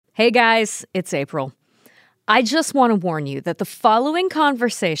Hey guys, it's April. I just want to warn you that the following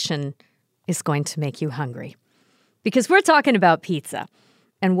conversation is going to make you hungry. Because we're talking about pizza.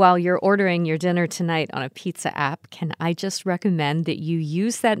 And while you're ordering your dinner tonight on a pizza app, can I just recommend that you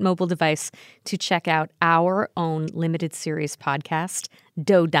use that mobile device to check out our own limited series podcast,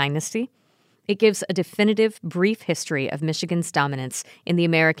 Dough Dynasty? It gives a definitive, brief history of Michigan's dominance in the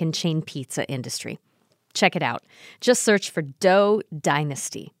American chain pizza industry. Check it out. Just search for Dough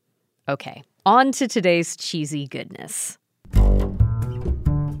Dynasty. Okay, on to today's cheesy goodness.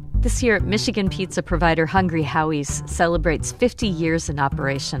 This year, Michigan pizza provider Hungry Howie's celebrates 50 years in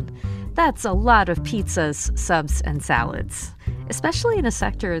operation. That's a lot of pizzas, subs, and salads, especially in a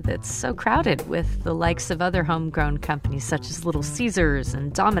sector that's so crowded with the likes of other homegrown companies such as Little Caesars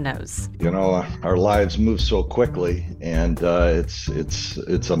and Domino's. You know, our lives move so quickly, and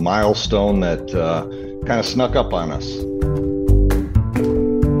it's a milestone that kind of snuck up on us.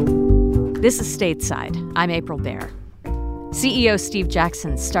 This is Stateside. I'm April Baer. CEO Steve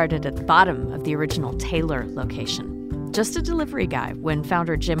Jackson started at the bottom of the original Taylor location, just a delivery guy when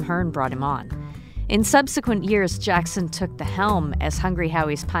founder Jim Hearn brought him on. In subsequent years, Jackson took the helm as Hungry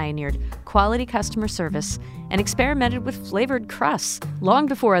Howie's pioneered quality customer service and experimented with flavored crusts long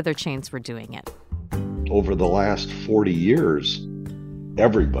before other chains were doing it. Over the last 40 years,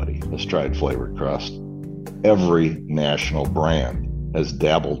 everybody has tried flavored crust. Every national brand has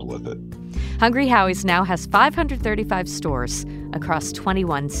dabbled with it. Hungry Howie's now has 535 stores across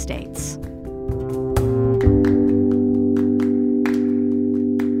 21 states.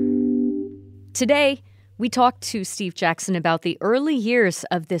 Today, we talked to Steve Jackson about the early years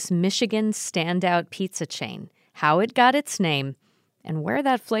of this Michigan standout pizza chain, how it got its name, and where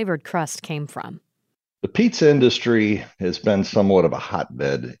that flavored crust came from. The pizza industry has been somewhat of a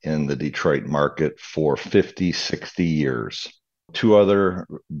hotbed in the Detroit market for 50, 60 years. Two other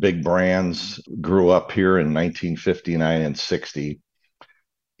big brands grew up here in 1959 and 60.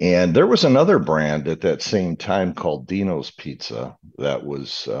 And there was another brand at that same time called Dino's Pizza that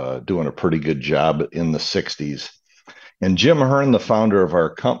was doing a pretty good job in the 60s. And Jim Hearn, the founder of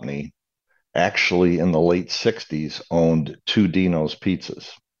our company, actually in the late 60s owned two Dino's Pizzas.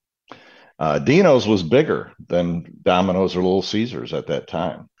 Dino's was bigger than Domino's or Little Caesars at that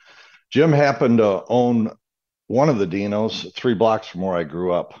time. Jim happened to own one of the Dino's 3 blocks from where I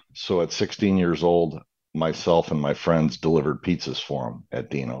grew up. So at 16 years old, myself and my friends delivered pizzas for him at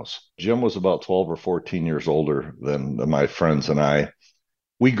Dino's. Jim was about 12 or 14 years older than my friends and I.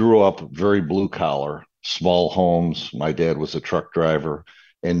 We grew up very blue collar, small homes. My dad was a truck driver.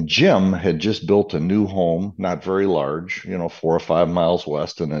 And Jim had just built a new home, not very large, 4 or 5 miles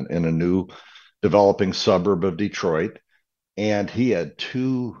west in a new developing suburb of Detroit. And he had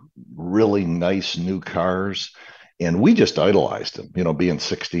 2 really nice new cars. And we just idolized him, being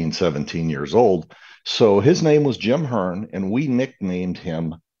 16, 17 years old. So his name was Jim Hearn, and we nicknamed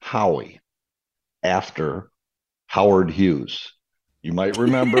him Howie after Howard Hughes. You might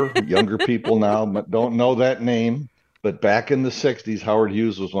remember, younger people now don't know that name, but back in the 60s, Howard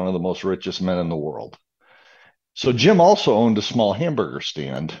Hughes was one of the most richest men in the world. So Jim also owned a small hamburger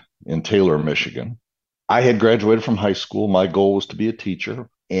stand in Taylor, Michigan. I had graduated from high school. My goal was to be a teacher,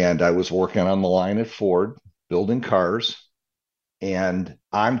 and I was working on the line at Ford, building cars. And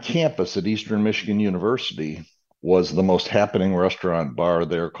on campus at Eastern Michigan University was the most happening restaurant bar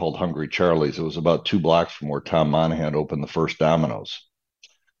there called Hungry Charlie's. It was about 2 blocks from where Tom Monahan opened the first Domino's.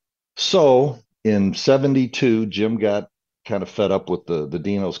 So in 72, Jim got kind of fed up with the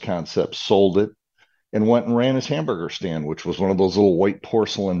Dino's concept, sold it, and went and ran his hamburger stand, which was one of those little white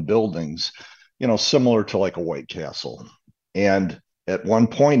porcelain buildings, similar to like a White Castle. And at one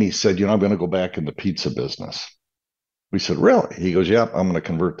point he said, I'm going to go back in the pizza business. We said, really? He goes, yeah, I'm going to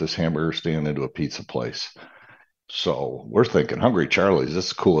convert this hamburger stand into a pizza place. So we're thinking, Hungry Charlie's, this is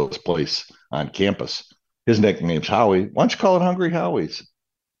the coolest place on campus. His nickname's Howie. Why don't you call it Hungry Howie's?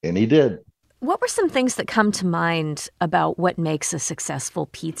 And he did. What were some things that come to mind about what makes a successful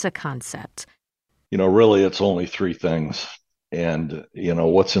pizza concept? Really, it's only 3 things. And,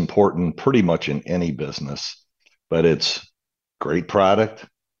 what's important pretty much in any business, but it's great product,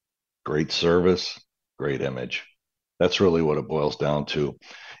 great service, great image. That's really what it boils down to.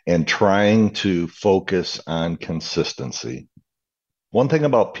 And trying to focus on consistency. One thing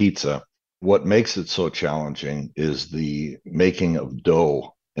about pizza, what makes it so challenging is the making of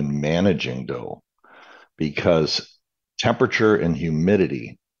dough and managing dough, because temperature and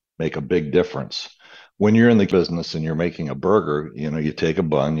humidity make a big difference. When you're in the business and you're making a burger, you take a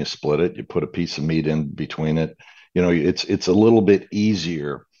bun, you split it, you put a piece of meat in between it. It's a little bit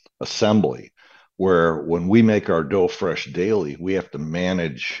easier assembly. where when we make our dough fresh daily, we have to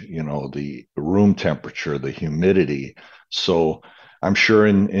manage, the room temperature, the humidity. So I'm sure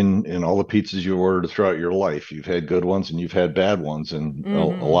in all the pizzas you ordered throughout your life, you've had good ones and you've had bad ones, and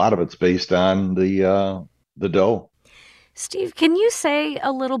a lot of it's based on the dough. Steve, can you say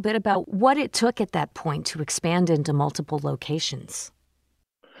a little bit about what it took at that point to expand into multiple locations?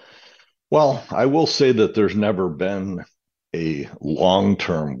 Well, I will say that there's never been a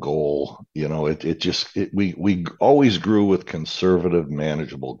long-term goal. We always grew with conservative,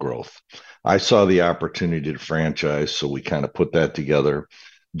 manageable growth. I saw the opportunity to franchise, so we kind of put that together.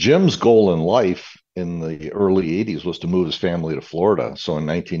 Jim's goal in life in the early 80s was to move his family to Florida. So in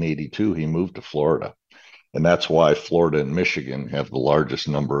 1982, he moved to Florida. And that's why Florida and Michigan have the largest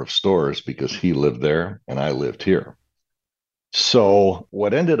number of stores, because he lived there and I lived here. So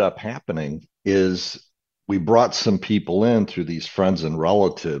what ended up happening is we brought some people in through these friends and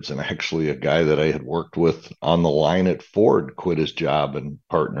relatives, and actually a guy that I had worked with on the line at Ford quit his job and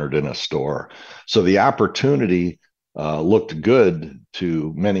partnered in a store. So the opportunity looked good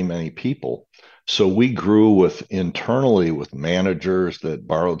to many, many people. So we grew with internally with managers that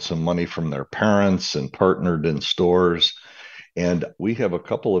borrowed some money from their parents and partnered in stores. And we have a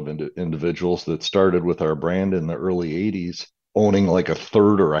couple of individuals that started with our brand in the early 80s, owning like a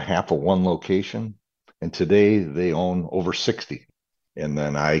third or a half of one location. And today they own over 60. And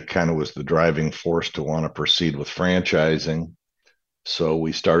then I kind of was the driving force to want to proceed with franchising. So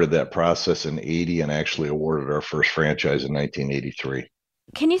we started that process in 80 and actually awarded our first franchise in 1983.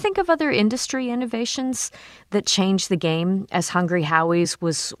 Can you think of other industry innovations that changed the game as Hungry Howie's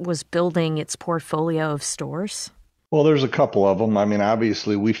was building its portfolio of stores? Well, there's a couple of them. I mean,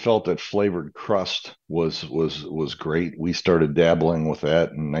 obviously, we felt that flavored crust was great. We started dabbling with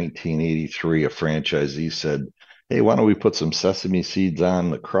that in 1983. A franchisee said, "Hey, why don't we put some sesame seeds on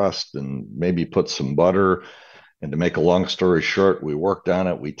the crust and maybe put some butter?" And to make a long story short, we worked on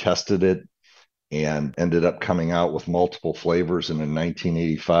it, we tested it, and ended up coming out with multiple flavors. And in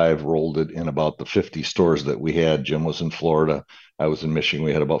 1985, rolled it in about the 50 stores that we had. Jim was in Florida, I was in Michigan.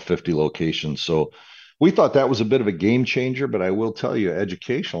 We had about 50 locations. So we thought that was a bit of a game changer, but I will tell you,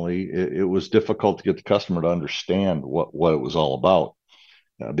 educationally, it was difficult to get the customer to understand what it was all about.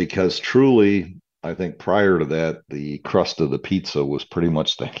 Because truly, I think prior to that, the crust of the pizza was pretty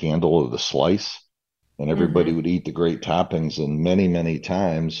much the handle of the slice, and everybody would eat the great toppings. And many, many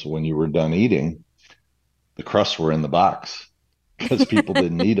times when you were done eating, the crusts were in the box because people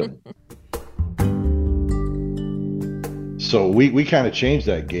didn't eat them. So we kind of changed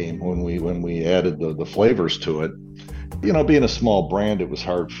that game when we added the flavors to it. Being a small brand, it was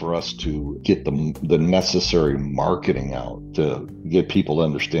hard for us to get the necessary marketing out to get people to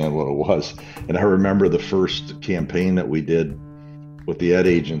understand what it was. And I remember the first campaign that we did with the ad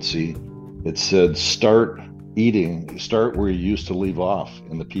agency. It said, start where you used to leave off.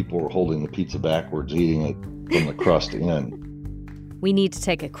 And the people were holding the pizza backwards, eating it from the crust in. We need to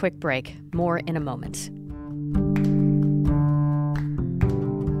take a quick break. More in a moment.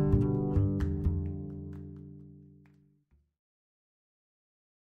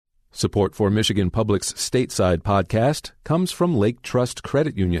 Support for Michigan Public's Stateside podcast comes from Lake Trust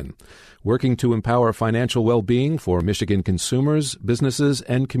Credit Union, working to empower financial well-being for Michigan consumers, businesses,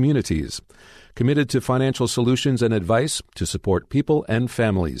 and communities. Committed to financial solutions and advice to support people and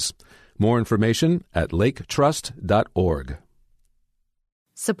families. More information at laketrust.org.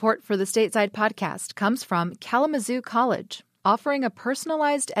 Support for the Stateside podcast comes from Kalamazoo College, offering a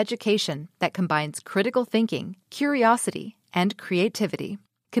personalized education that combines critical thinking, curiosity, and creativity.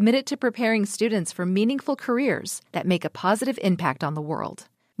 Committed to preparing students for meaningful careers that make a positive impact on the world.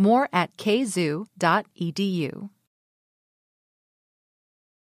 More at kzoo.edu.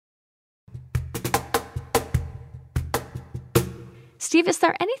 Steve, is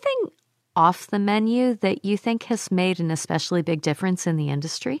there anything off the menu that you think has made an especially big difference in the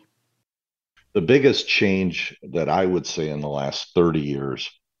industry? The biggest change that I would say in the last 30 years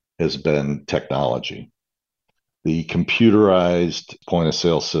has been technology. The computerized point of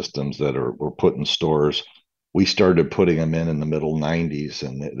sale systems that were put in stores, we started putting them in the middle 90s,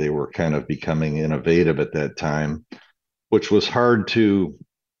 and they were kind of becoming innovative at that time, which was hard to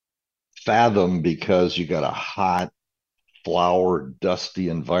fathom because you got a hot, flour, dusty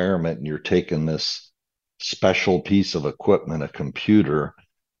environment, and you're taking this special piece of equipment, a computer,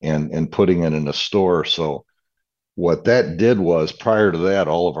 and putting it in a store. So what that did was, prior to that,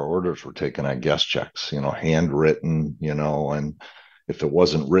 all of our orders were taken on guest checks, handwritten, and if it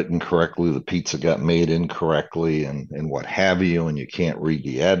wasn't written correctly, the pizza got made incorrectly and what have you, and you can't read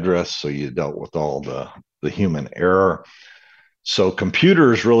the address. So you dealt with all the human error. So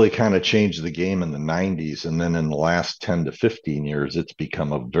computers really kind of changed the game in the 90s. And then in the last 10 to 15 years, it's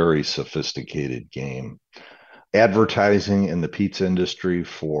become a very sophisticated game. Advertising in the pizza industry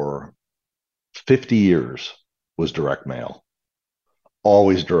for 50 years was direct mail,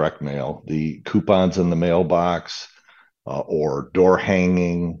 always direct mail. The coupons in the mailbox or door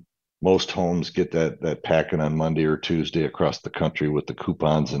hanging. Most homes get that packet on Monday or Tuesday across the country with the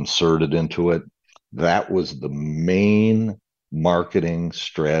coupons inserted into it. That was the main marketing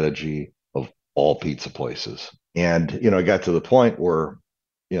strategy of all pizza places. And, it got to the point where,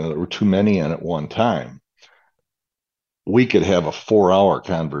 there were too many in at one time. We could have a 4-hour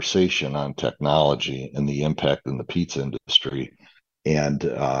conversation on technology and the impact in the pizza industry. And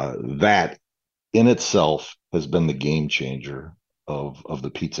that in itself has been the game changer of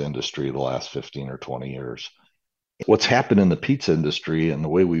the pizza industry the last 15 or 20 years. What's happened in the pizza industry and the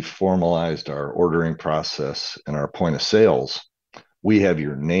way we've formalized our ordering process and our point of sales, we have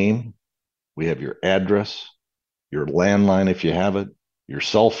your name, we have your address, your landline if you have it, your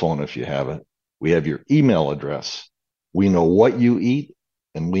cell phone if you have it, we have your email address. We know what you eat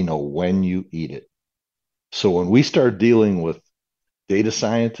and we know when you eat it. So when we start dealing with data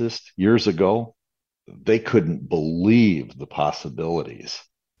scientists years ago, they couldn't believe the possibilities.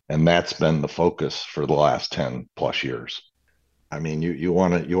 And that's been the focus for the last 10 plus years. I mean, you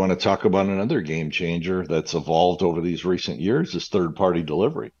want to talk about another game changer that's evolved over these recent years is third party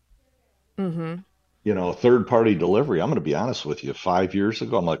delivery. Mm-hmm. Third party delivery. I'm going to be honest with you. 5 years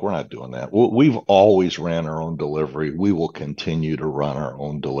ago, I'm like, we're not doing that. We've always ran our own delivery. We will continue to run our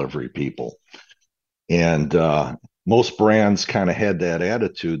own delivery, people. And most brands kind of had that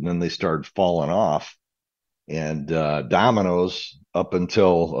attitude, and then they started falling off. And Domino's, up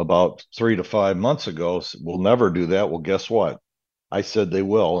until about 3 to 5 months ago, will never do that. Well, guess what? I said they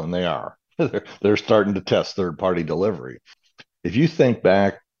will, and they are. They're starting to test third-party delivery. If you think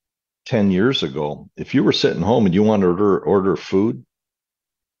back 10 years ago, if you were sitting home and you wanted to order food,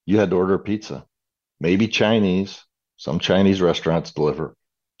 you had to order pizza, maybe Chinese. Some Chinese restaurants deliver.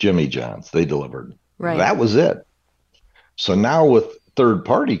 Jimmy John's, they delivered. Right. That was it. So now with third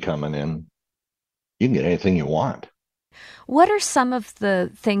party coming in, you can get anything you want. What are some of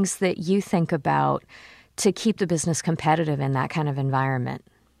the things that you think about to keep the business competitive in that kind of environment?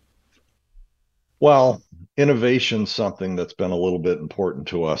 Well, innovation's something that's been a little bit important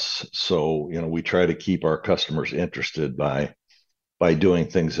to us. So, we try to keep our customers interested by doing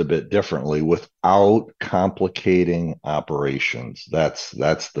things a bit differently without complicating operations. That's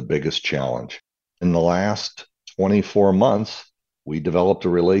the biggest challenge. In the last 24 months, we developed a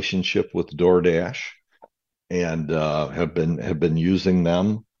relationship with DoorDash and have been using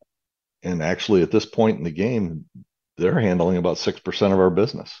them. And actually, at this point in the game, they're handling about 6% of our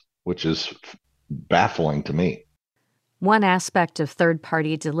business, which is baffling to me. One aspect of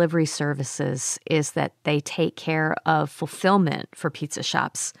third-party delivery services is that they take care of fulfillment for pizza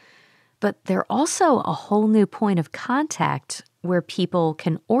shops. But they're also a whole new point of contact where people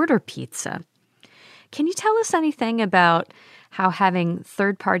can order pizza. Can you tell us anything about how having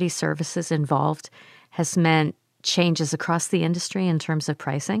third-party services involved has meant changes across the industry in terms of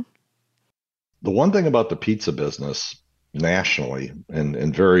pricing? The one thing about the pizza business nationally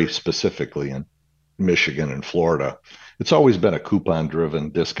and very specifically in Michigan and Florida, it's always been a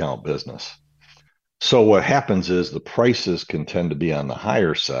coupon-driven discount business. So what happens is the prices can tend to be on the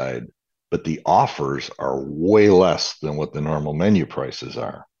higher side, but the offers are way less than what the normal menu prices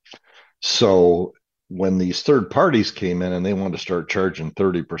are. So when these third parties came in and they wanted to start charging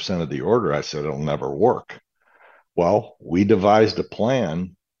 30% of the order, I said, it'll never work. Well, we devised a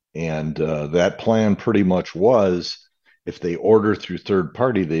plan, and that plan pretty much was if they order through third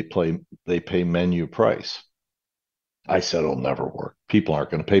party, they pay menu price. I said it'll never work. People aren't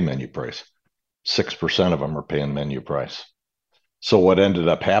going to pay menu price. 6% of them are paying menu price. So what ended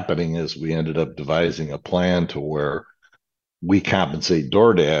up happening is we ended up devising a plan to where we compensate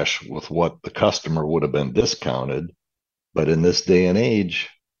DoorDash with what the customer would have been discounted. But in this day and age,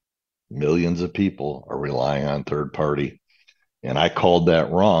 millions of people are relying on third party. And I called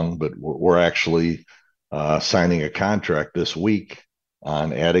that wrong, but we're actually signing a contract this week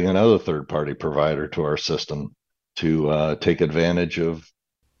on adding another third party provider to our system to take advantage of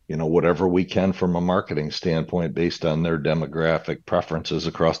whatever we can from a marketing standpoint based on their demographic preferences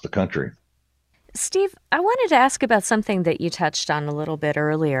across the country. Steve, I wanted to ask about something that you touched on a little bit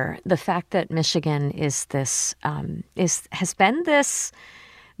earlier. The fact that Michigan has been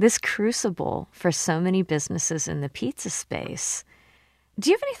this crucible for so many businesses in the pizza space. Do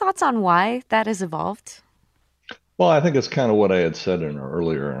you have any thoughts on why that has evolved? Well, I think it's kind of what I had said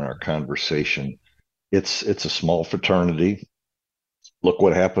earlier in our conversation. It's a small fraternity. look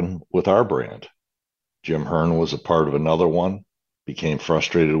what happened with our brand. Jim Hearn was a part of another one, became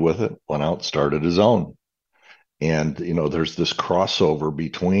frustrated with it, went out, started his own. And, there's this crossover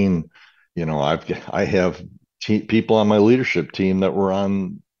between, I have people on my leadership team that were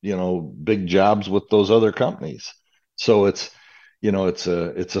on, big jobs with those other companies. So it's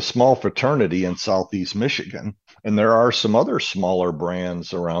a small fraternity in Southeast Michigan. And there are some other smaller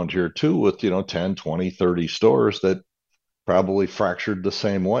brands around here too with, 10, 20, 30 stores that probably fractured the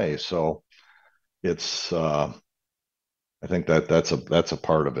same way. So it's, I think that's a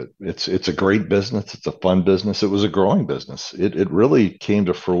part of it. It's a great business. It's a fun business. It was a growing business. It really came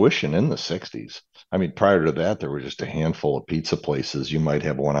to fruition in the 60s. I mean, prior to that, there were just a handful of pizza places. You might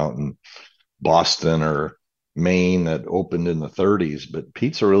have one out in Boston or Maine that opened in the 30s, but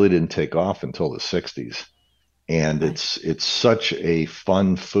pizza really didn't take off until the 60s. And it's such a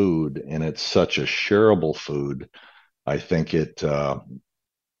fun food, and it's such a shareable food. I think it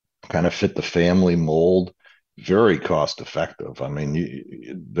kind of fit the family mold, very cost effective. I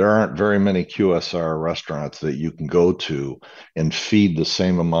mean, there aren't very many QSR restaurants that you can go to and feed the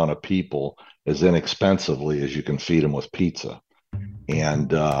same amount of people as inexpensively as you can feed them with pizza. And,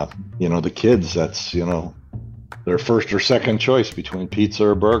 the kids, that's, their first or second choice between pizza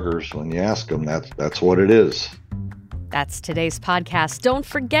or burgers. When you ask them, that's what it is. That's today's podcast. Don't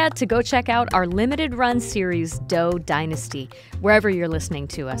forget to go check out our limited run series, Dough Dynasty, wherever you're listening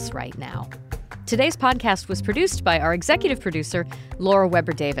to us right now. Today's podcast was produced by our executive producer, Laura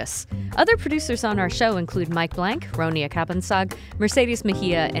Weber Davis. Other producers on our show include Mike Blank, Ronia Kapansag, Mercedes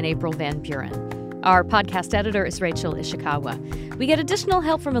Mejia, and April Van Buren. Our podcast editor is Rachel Ishikawa. We get additional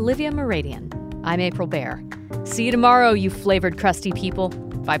help from Olivia Meradian. I'm April Baer. See you tomorrow, you flavored crusty people.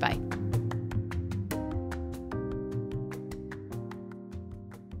 Bye-bye.